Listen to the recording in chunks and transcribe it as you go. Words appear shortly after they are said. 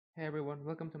Hey everyone,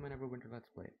 welcome to my Neverwinter Let's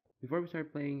Play. Before we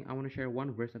start playing, I want to share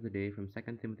one verse of the day from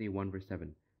 2 Timothy 1 verse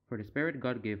 7. For the spirit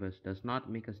God gave us does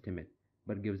not make us timid,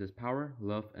 but gives us power,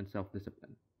 love, and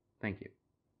self-discipline. Thank you.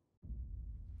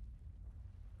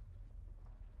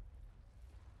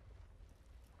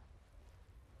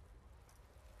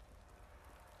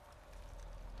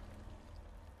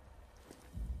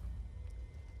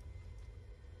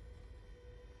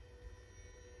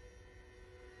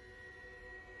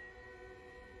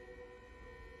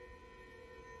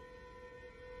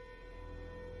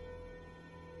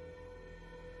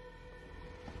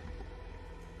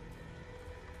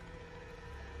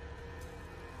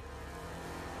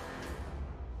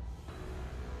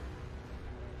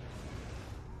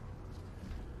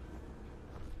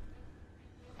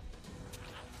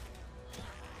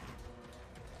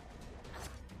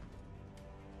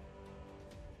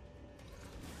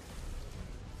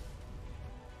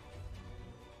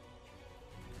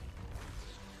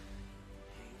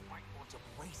 To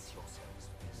brace yourselves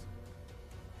for this.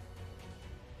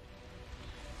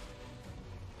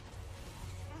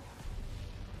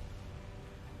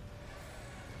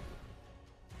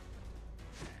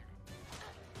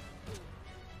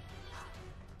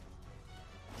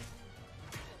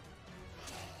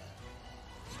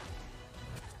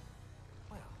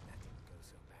 Well, that didn't go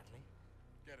so badly.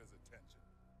 Get his attention.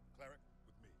 Cleric,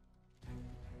 with me.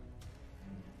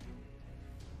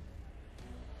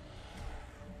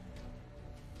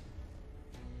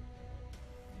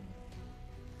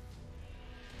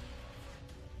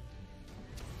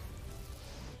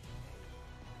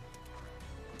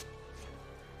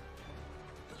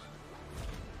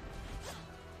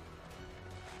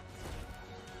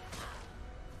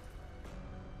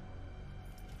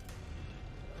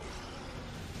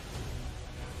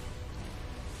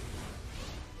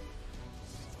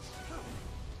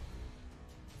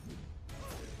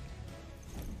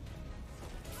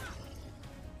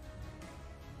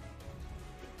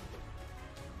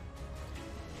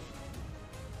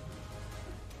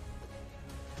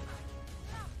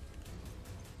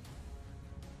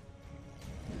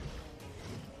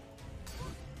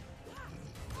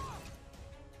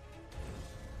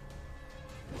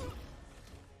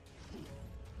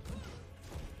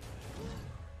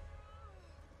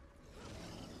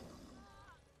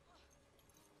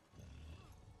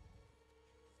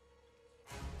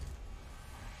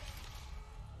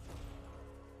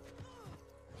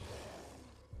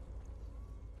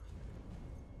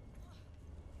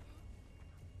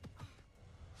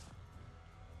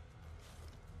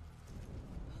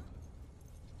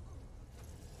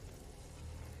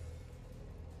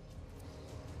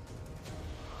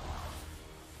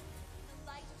 The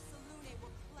light of Salune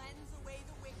will cleanse away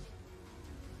the wicked.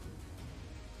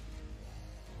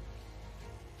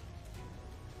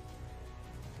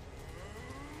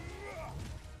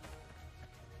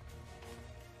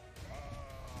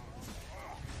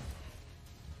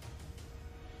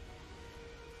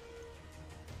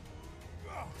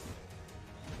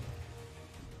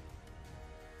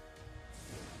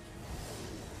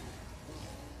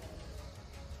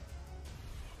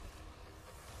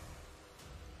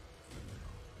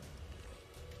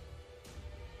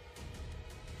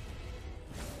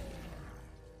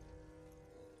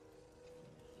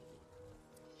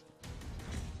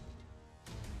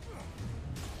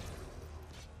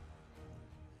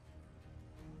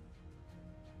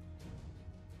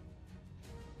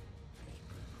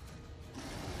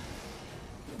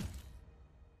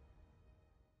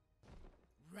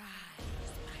 Rise,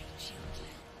 my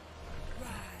children.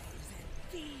 Rise and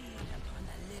feed upon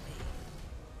the living.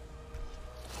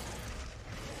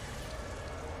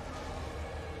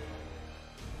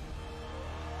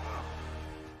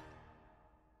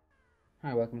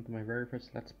 Hi, welcome to my very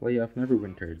first Let's Play of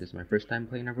Neverwinter. This is my first time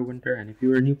playing Neverwinter, and if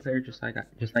you're a new player just like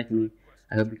me,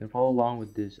 I hope you can follow along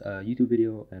with this YouTube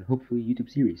video and hopefully YouTube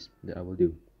series that I will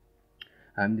do.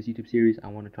 This YouTube series, I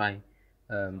want to try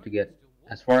to get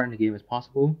as far in the game as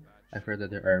possible. I've heard that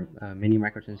there are many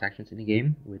microtransactions in the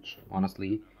game, which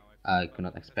honestly I could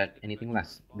not expect anything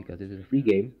less, because it is a free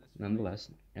game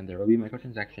nonetheless, and there will be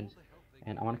microtransactions,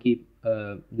 and I want to keep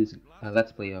this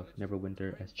Let's Play of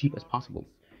Neverwinter as cheap as possible,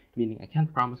 meaning I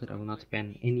can't promise that I will not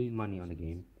spend any money on the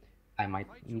game. I might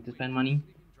need to spend money,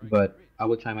 but I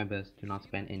will try my best to not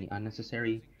spend any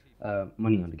unnecessary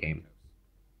money on the game.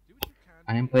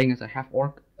 I am playing as a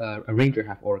half-orc, a ranger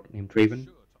half-orc named Traven.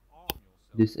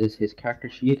 This is his character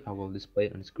sheet. I will display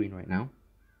it on the screen right now.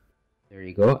 There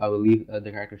you go. I will leave the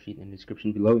character sheet in the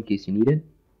description below in case you need it.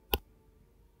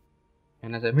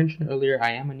 And as I mentioned earlier,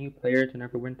 I am a new player to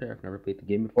Neverwinter. I've never played the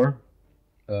game before.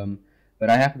 But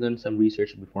I have done some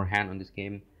research beforehand on this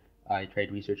game, I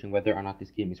tried researching whether or not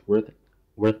this game is worth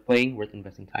playing, worth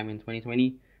investing time in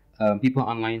 2020. People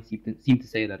online seem to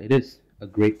say that it is a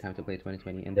great time to play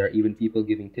 2020, and there are even people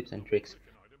giving tips and tricks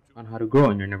on how to grow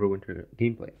on your Neverwinter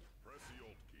gameplay.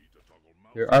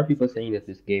 There are people saying that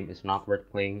this game is not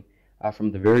worth playing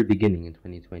from the very beginning in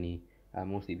 2020,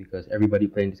 mostly because everybody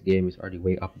playing this game is already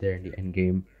way up there in the end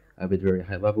game with very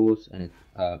high levels, and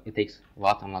it takes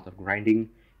lots and lots of grinding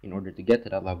in order to get to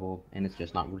that level, and it's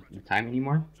just not worth the time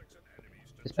anymore.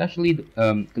 Especially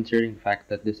considering the fact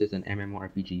that this is an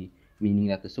MMORPG, meaning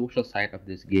that the social side of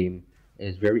this game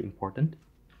is very important.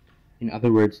 In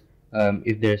other words,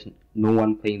 if there's no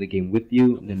one playing the game with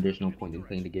you, then there's no point in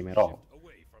playing the game at all.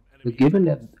 But given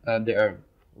that there are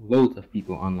loads of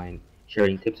people online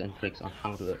sharing tips and tricks on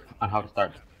how to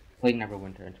start playing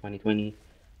Neverwinter in 2020,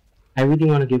 I really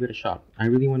want to give it a shot. I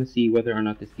really want to see whether or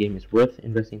not this game is worth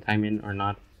investing time in or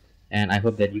not, and I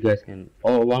hope that you guys can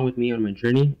follow along with me on my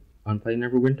journey on playing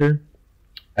Neverwinter.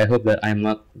 I hope that I'm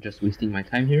not just wasting my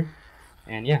time here,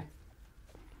 and yeah.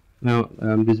 Now,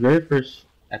 this very first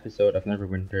episode of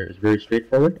Neverwinter is very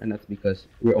straightforward, and that's because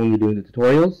we're only doing the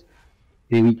tutorials.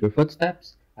 They lead your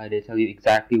footsteps. They tell you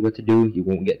exactly what to do. You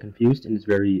won't get confused in this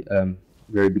very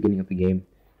beginning of the game.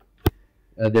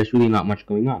 There's really not much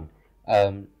going on.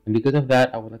 And because of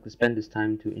that, I would like to spend this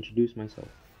time to introduce myself.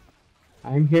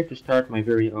 I am here to start my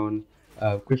very own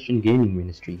Christian gaming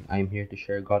ministry. I am here to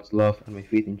share God's love and my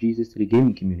faith in Jesus to the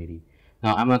gaming community.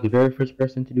 Now, I'm not the very first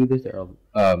person to do this. There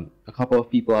are a couple of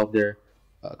people out there,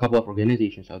 a couple of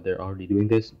organizations out there already doing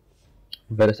this.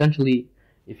 But essentially,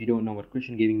 if you don't know what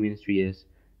Christian gaming ministry is,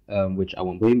 which I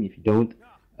won't blame you if you don't,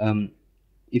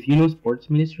 if you know sports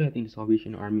ministry, I think the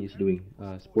Salvation Army is doing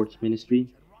sports ministry.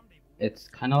 It's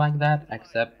kind of like that,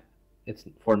 except it's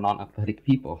for non-athletic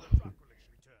people.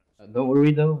 Don't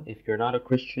worry though, if you're not a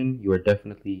Christian, you are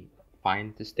definitely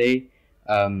fine to stay.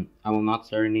 I will not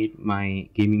serenade my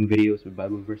gaming videos with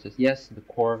Bible verses. Yes, the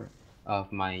core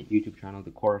of my YouTube channel,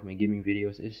 the core of my gaming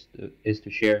videos is to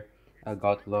share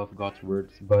God's love, God's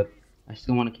words, but I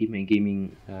still want to keep my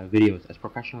gaming videos as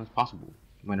professional as possible.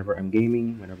 Whenever I'm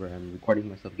gaming, whenever I'm recording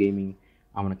myself gaming,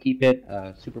 I want to keep it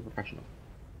super professional.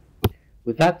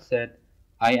 With that said,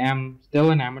 I am still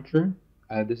an amateur.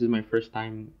 This is my first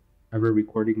time ever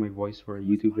recording my voice for a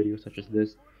YouTube video such as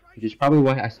this, which is probably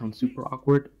why I sound super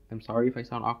awkward. I'm sorry if I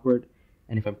sound awkward,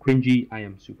 and if I'm cringy, I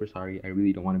am super sorry. I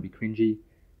really don't want to be cringy.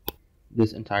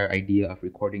 This entire idea of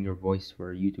recording your voice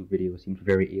for a YouTube video seems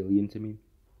very alien to me.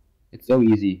 It's so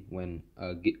easy when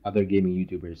other gaming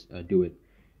YouTubers do it.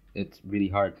 It's really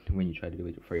hard when you try to do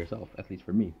it for yourself, at least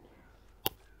for me.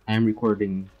 I am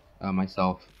recording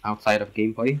myself outside of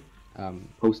gameplay,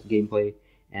 post gameplay,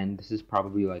 and this is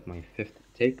probably like my 5th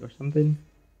take or something.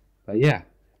 But yeah,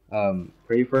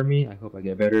 pray for me. I hope I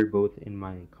get better both in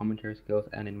my commentary skills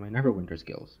and in my Neverwinter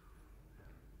skills.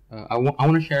 I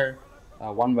want to share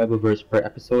one Bible verse per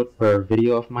episode, per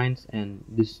video of mine, and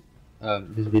this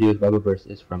video's Bible verse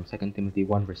is from 2 Timothy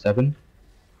 1 verse 7,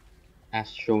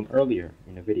 as shown earlier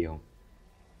in the video.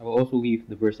 I will also leave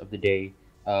the verse of the day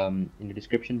in the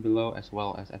description below, as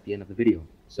well as at the end of the video,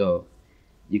 so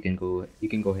you can go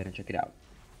ahead and check it out.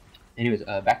 Anyways,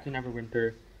 back to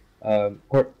Neverwinter.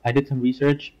 I did some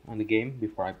research on the game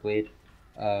before I played.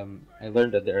 I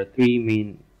learned that there are 3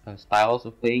 main styles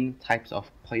of playing, types of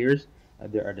players.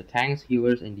 There are the tanks,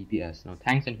 healers, and DPS. Now,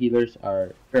 tanks and healers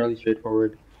are fairly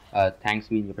straightforward. Tanks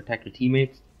mean you protect your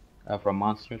teammates from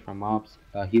monsters, from mobs.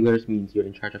 Healers means you're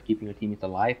in charge of keeping your teammates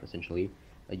alive, essentially.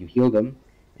 You heal them.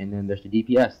 And then there's the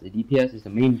DPS. The DPS is the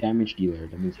main damage dealer.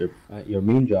 That means your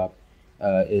main job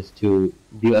is to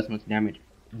deal as much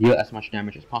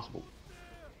damage as possible.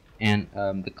 And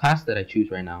the class that I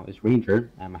choose right now is Ranger.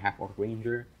 I'm a Half-Orc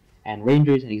Ranger, and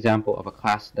Ranger is an example of a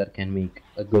class that can make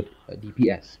a good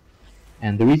DPS.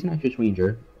 And the reason I chose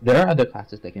Ranger, there are other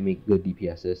classes that can make good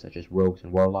DPSs, such as Rogues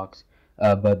and Warlocks,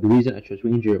 but the reason I chose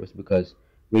Ranger was because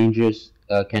Rangers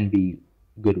can be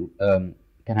good,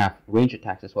 can have range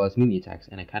attacks as well as melee attacks,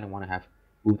 and I kind of want to have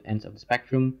both ends of the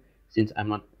spectrum, since I'm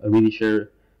not really sure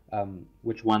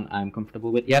which one I'm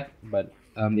comfortable with yet. But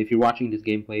if you're watching this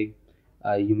gameplay,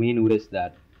 you may notice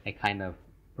that I kind of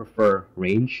prefer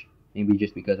range, maybe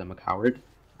just because I'm a coward,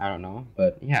 I don't know,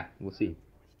 but yeah, we'll see.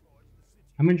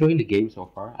 I'm enjoying the game so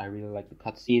far. I really like the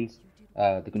cutscenes.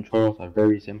 The controls are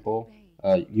very simple.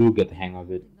 You'll get the hang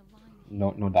of it,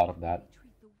 no doubt of that.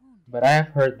 But I have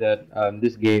heard that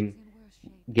this game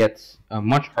gets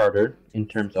much harder in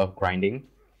terms of grinding,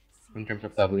 in terms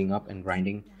of leveling up and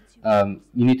grinding.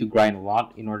 You need to grind a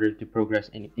lot in order to progress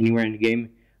anywhere in the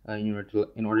game.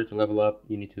 In order to level up,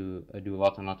 you need to do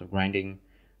lots and lots of grinding.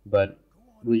 But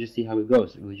we'll just see how it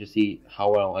goes. We'll just see how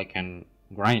well I can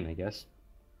grind, I guess.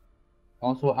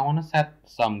 Also, I want to set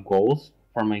some goals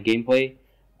for my gameplay.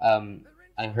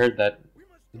 I heard that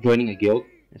joining a guild,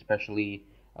 especially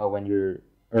when you're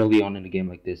early on in the game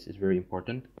like this, is very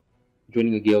important.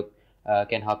 Joining a guild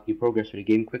can help you progress through the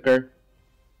game quicker.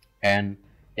 And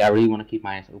yeah, I really want to keep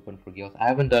my eyes open for guilds. I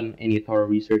haven't done any thorough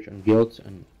research on guilds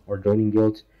or joining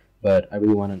guilds, but I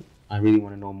really want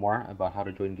to know more about how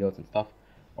to join guilds and stuff.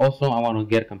 Also, I want to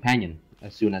get a companion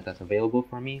as soon as that's available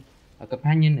for me. A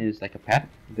companion is like a pet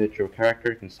that your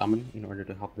character can summon in order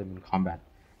to help them in combat.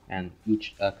 And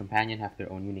each companion have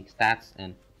their own unique stats,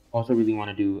 and also really want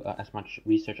to do as much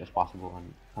research as possible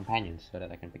on companions so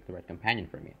that I can pick the right companion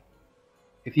for me.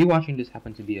 If you watching this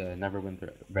happen to be a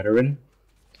Neverwinter veteran,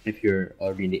 if you're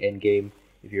already in the end game,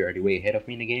 if you're already way ahead of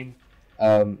me in the game,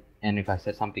 and if I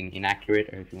said something inaccurate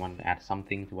or if you want to add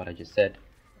something to what I just said,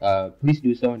 please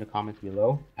do so in the comments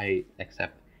below. I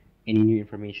accept any new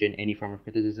information, any form of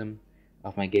criticism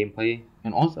of my gameplay,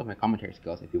 and also of my commentary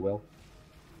skills, if you will.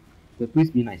 But please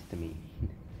be nice to me.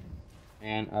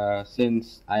 And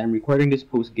since I am recording this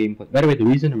post gameplay, by the way, the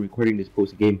reason I'm recording this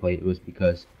post gameplay was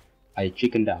because I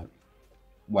chickened out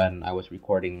when I was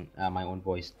recording my own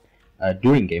voice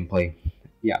during gameplay.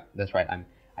 Yeah, that's right.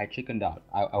 I chickened out.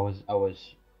 I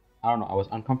don't know. I was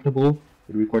uncomfortable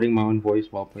with recording my own voice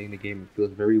while playing the game. It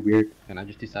feels very weird, and I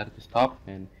just decided to stop.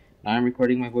 And now I'm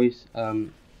recording my voice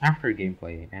after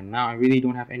gameplay, and now I really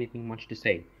don't have anything much to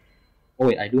say. Oh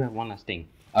wait, I do have one last thing.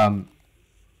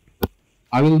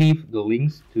 I will leave the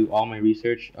links to all my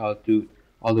research, to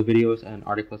all the videos and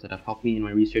articles that have helped me in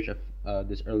my research of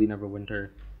this early Neverwinter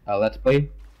Let's Play.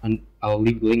 And I'll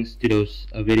leave links to those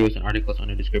videos and articles on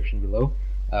the description below.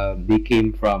 They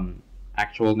came from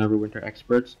actual Neverwinter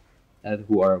experts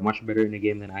who are much better in the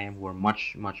game than I am, who are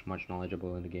much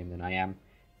knowledgeable in the game than I am.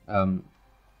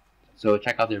 So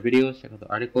check out their videos, check out the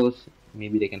articles,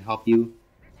 maybe they can help you.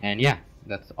 And yeah,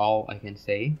 that's all I can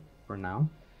say for now.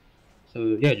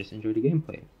 So yeah, just enjoy the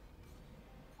gameplay.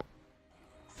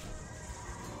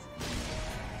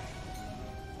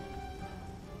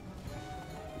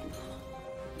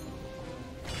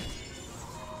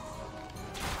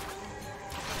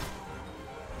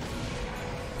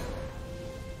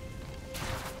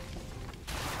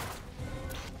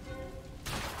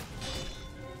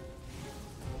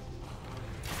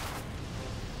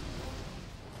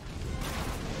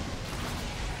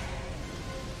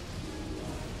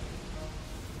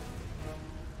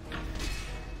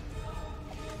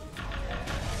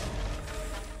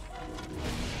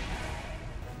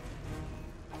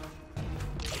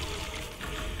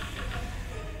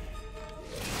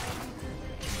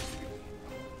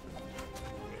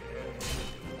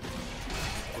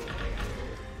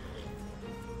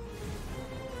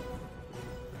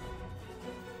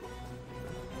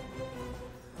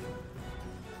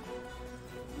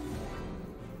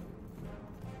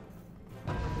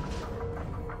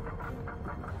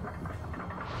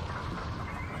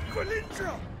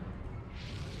 Valentia!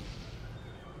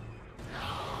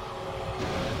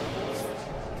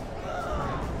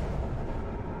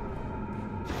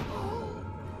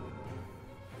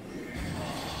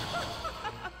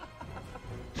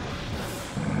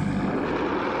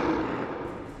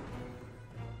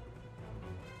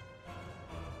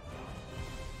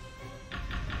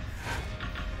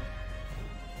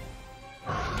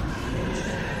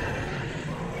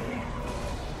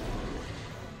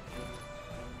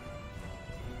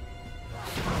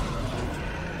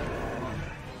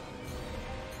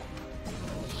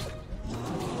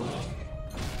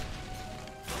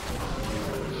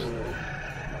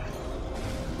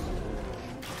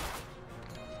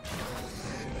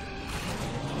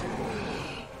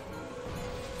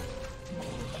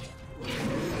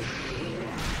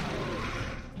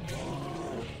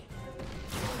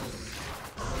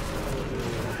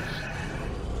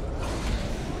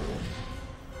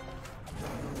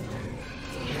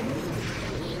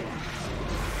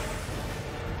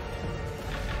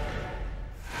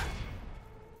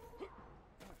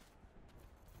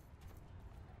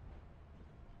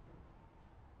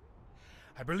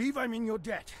 I believe I'm in your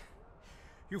debt.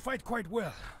 You fight quite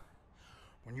well.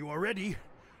 When you are ready,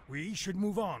 we should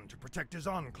move on to protect his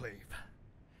enclave.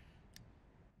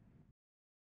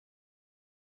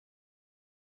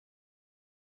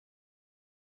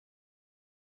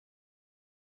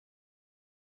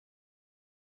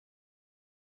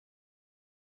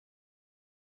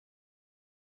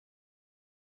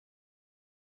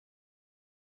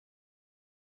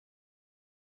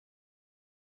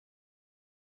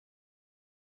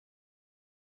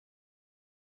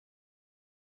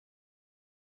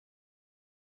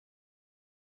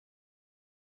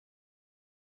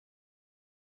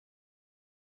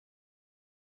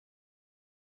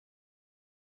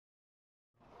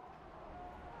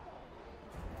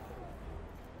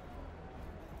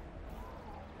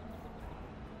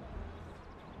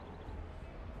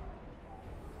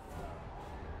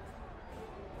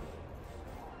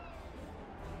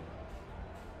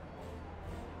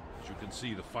 you can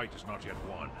see, the fight is not yet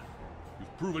won.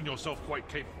 You've proven yourself quite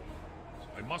capable. So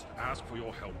I must ask for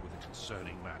your help with a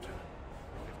concerning matter.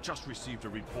 I've just received a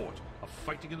report of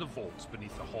fighting in the vaults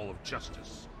beneath the Hall of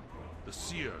Justice. The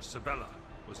seer, Sabella,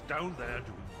 was down there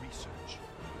doing research.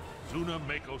 Zuna,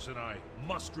 Makos, and I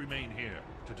must remain here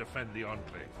to defend the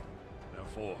Enclave.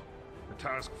 Therefore, the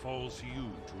task falls to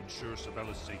you to ensure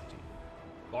Sabella's safety.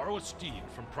 Borrow a steed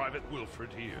from Private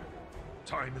Wilfred here.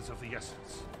 Time is of the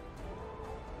essence.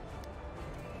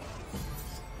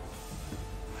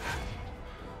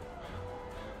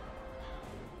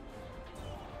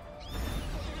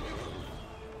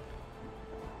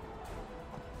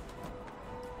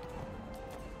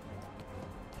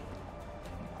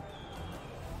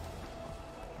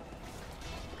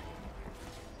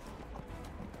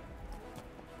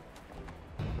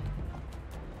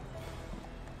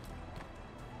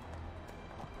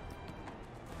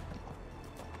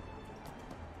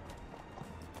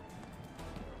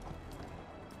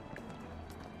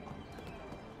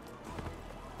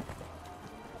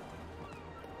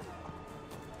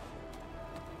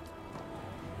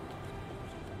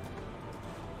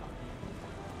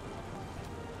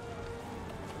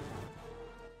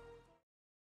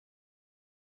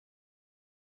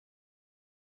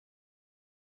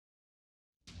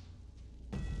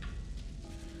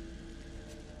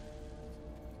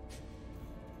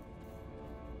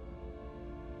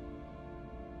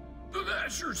 The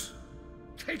Nashers!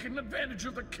 Taking advantage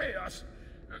of the chaos.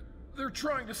 They're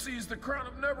trying to seize the crown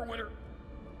of Neverwinter.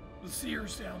 The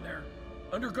Seer's down there,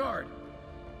 under guard.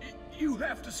 You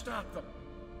have to stop them.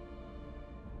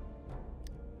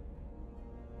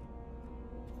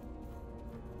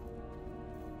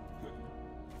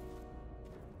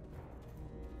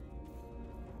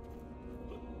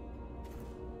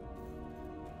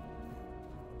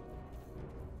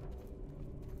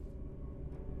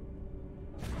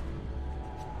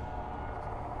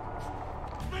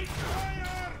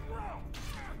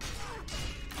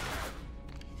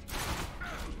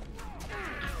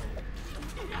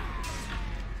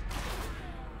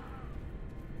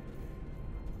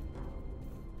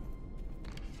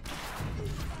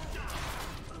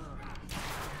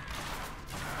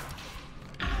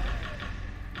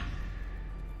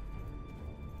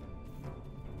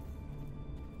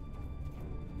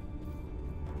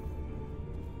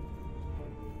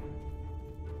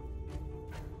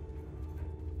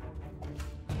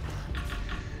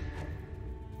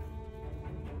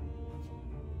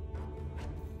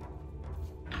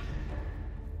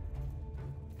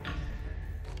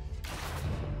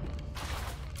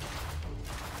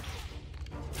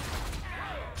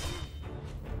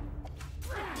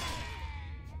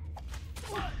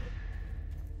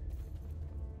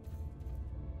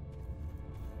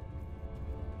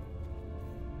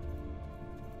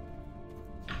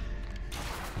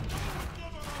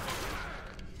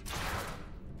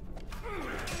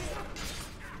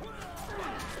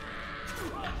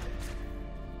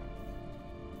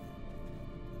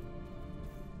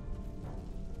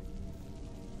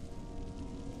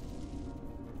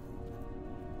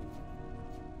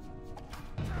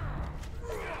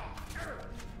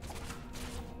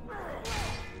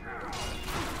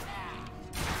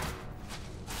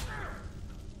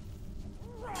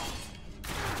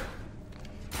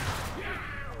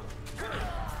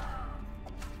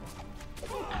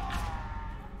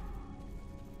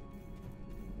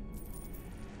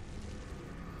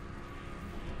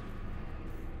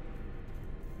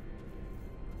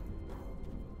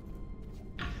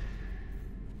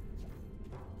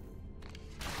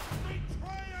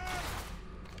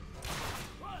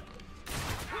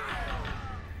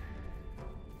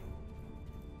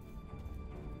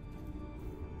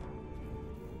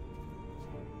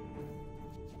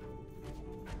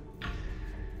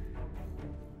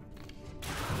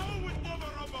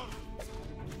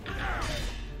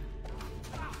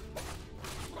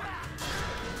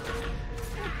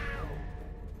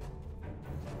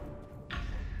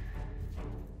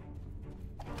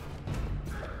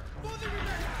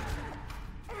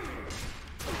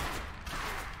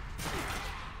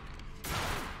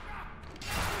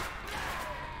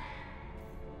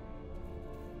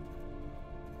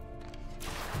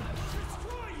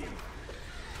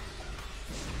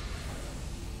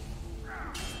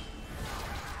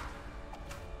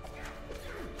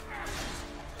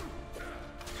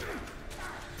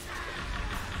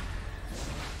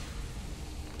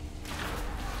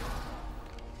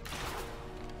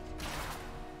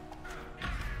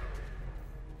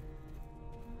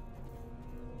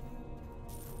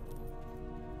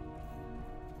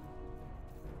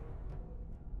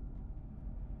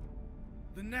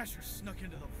 The Nashers snuck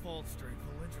into the vaults during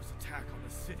Valendra's attack on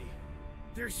the city.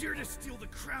 They're here to steal the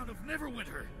crown of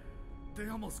Neverwinter! They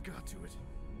almost got to it,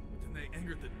 but then they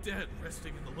angered the dead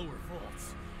resting in the lower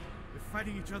vaults. They're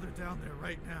fighting each other down there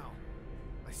right now.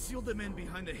 I sealed them in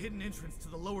behind the hidden entrance to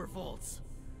the lower vaults.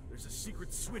 There's a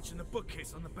secret switch in the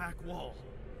bookcase on the back wall.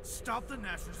 Stop the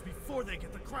Nashers before they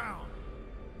get the crown!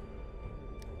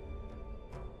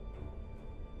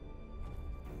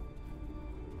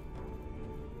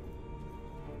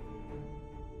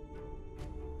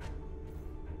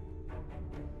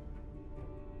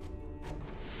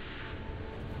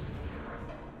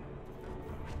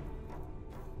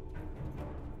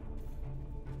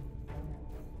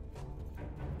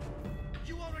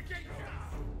 You are against us!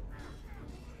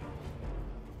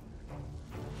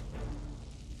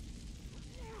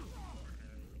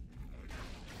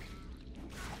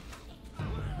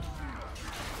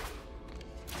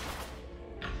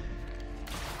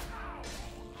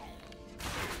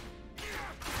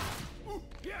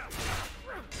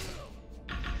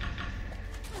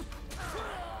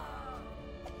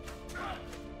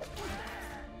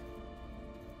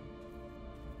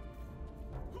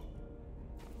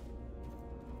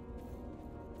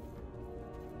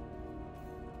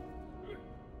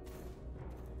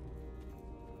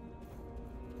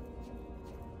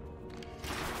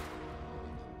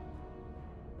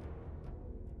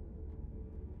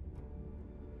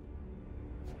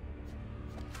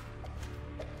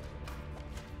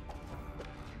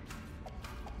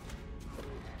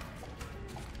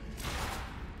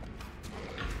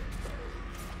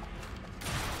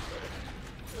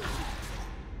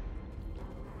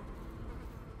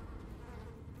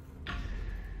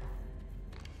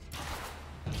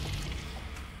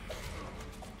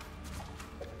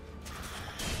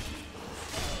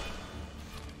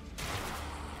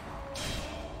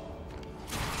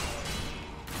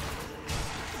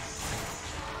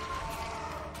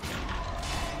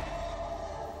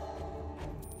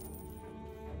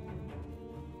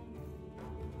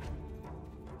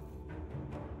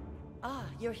 Ah,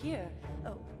 you're here.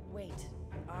 Oh, wait.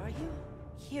 Are you?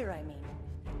 Here, I mean.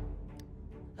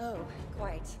 Oh,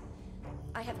 quite.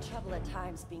 I have trouble at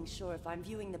times being sure if I'm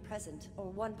viewing the present or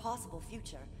one possible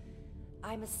future.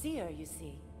 I'm a seer, you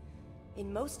see.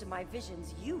 In most of my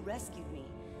visions, you rescued me.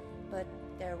 But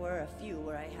there were a few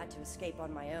where I had to escape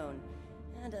on my own.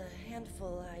 And a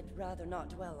handful I'd rather not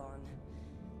dwell on.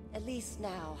 At least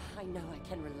now, I know I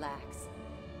can relax.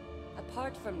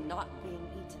 Apart from not being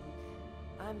eaten,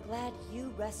 I'm glad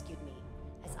you rescued me,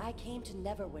 as I came to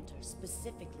Neverwinter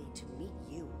specifically to meet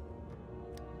you.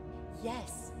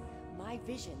 Yes, my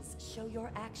visions show your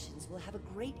actions will have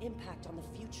a great impact on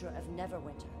the future of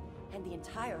Neverwinter and the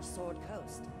entire Sword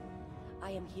Coast. I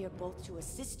am here both to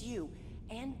assist you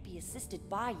and be assisted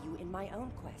by you in my own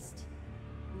quest.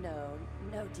 No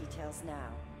details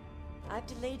now. I've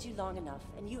delayed you long enough,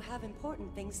 and you have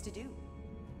important things to do.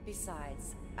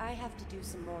 Besides, I have to do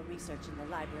some more research in the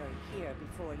library here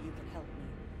before you can help me.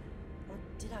 Or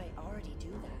did I already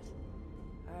do that?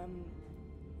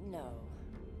 No.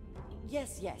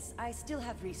 Yes, I still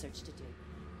have research to do.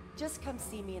 Just come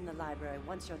see me in the library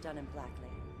once you're done in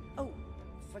Blacklane. Oh,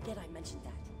 forget I mentioned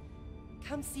that.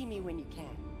 Come see me when you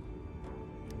can.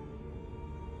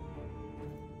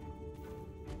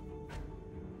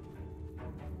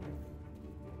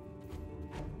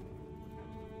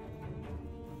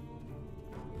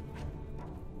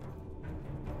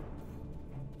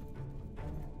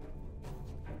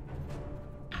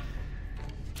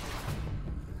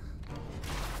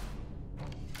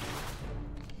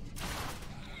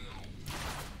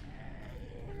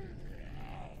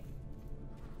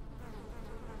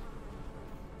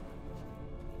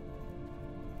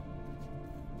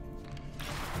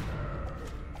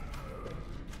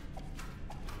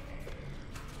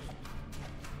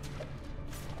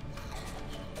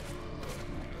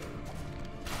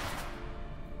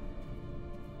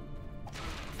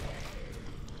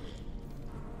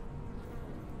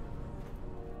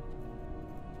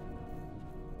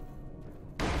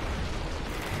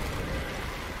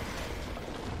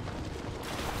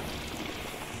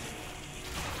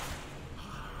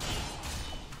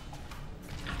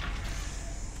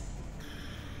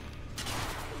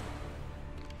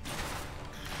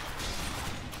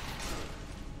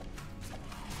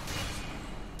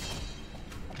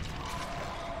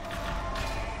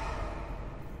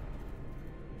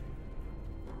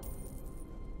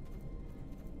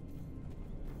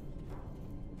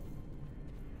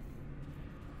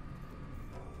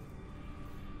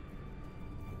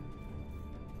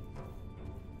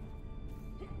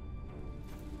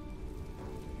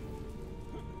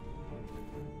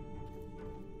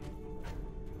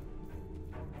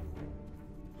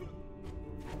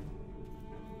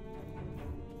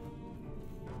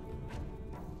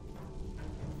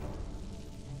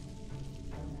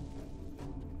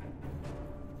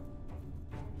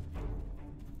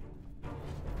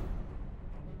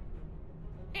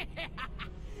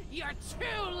 You're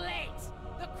too late!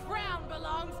 The crown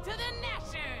belongs to the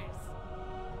Nashers!